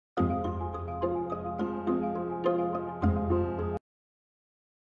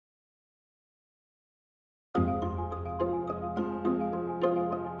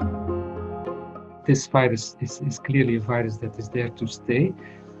this virus is clearly a virus that is there to stay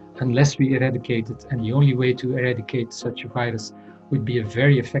unless we eradicate it. And the only way to eradicate such a virus would be a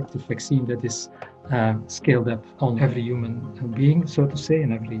very effective vaccine that is scaled up on every human being, so to say,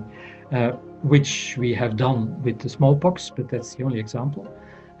 and every which we have done with the smallpox, but that's the only example,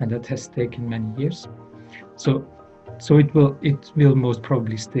 and that has taken many years. So it will most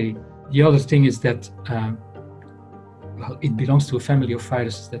probably stay. The other thing is that well, it belongs to a family of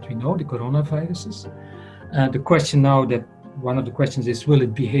viruses that we know, the coronaviruses. The question now that one of the questions is, will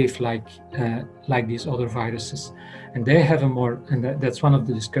it behave like these other viruses? And they have a more, and that's one of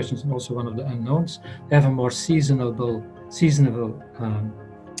the discussions and also one of the unknowns, they have a more seasonal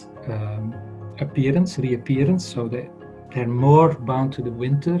reappearance, so they're more bound to the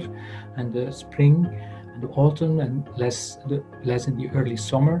winter and the spring and the autumn and less in the early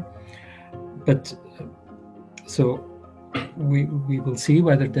summer. But so we will see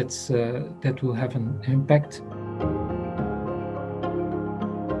whether that will have an impact.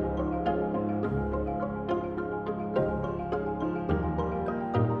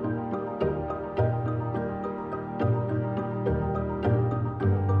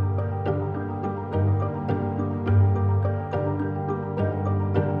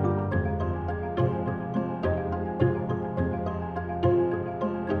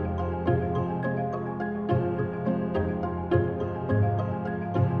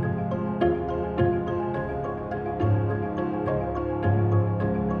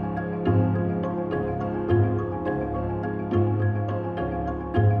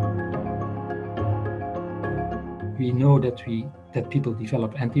 We know that people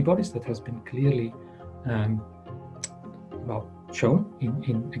develop antibodies. That has been clearly shown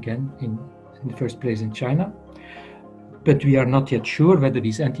in the first place in China. But we are not yet sure whether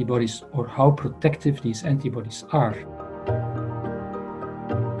these antibodies or how protective these antibodies are.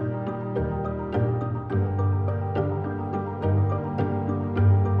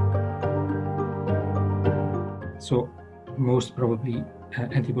 So most probably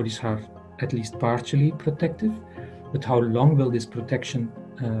antibodies are at least partially protective, but how long will this protection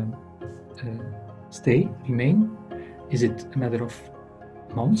remain? Is it a matter of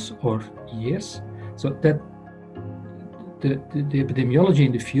months or years? So that the epidemiology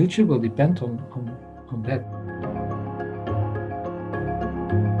in the future will depend on that.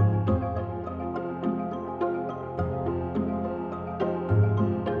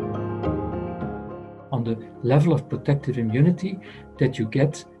 On the level of protective immunity that you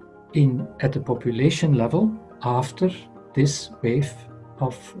get at the population level after this wave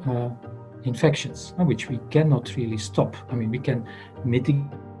of infections, which we cannot really stop. I mean, we can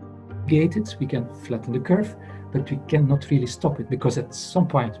mitigate it, we can flatten the curve, but we cannot really stop it, because at some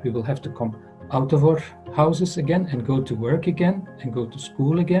point we will have to come out of our houses again and go to work again and go to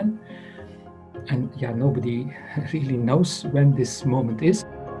school again. And nobody really knows when this moment is.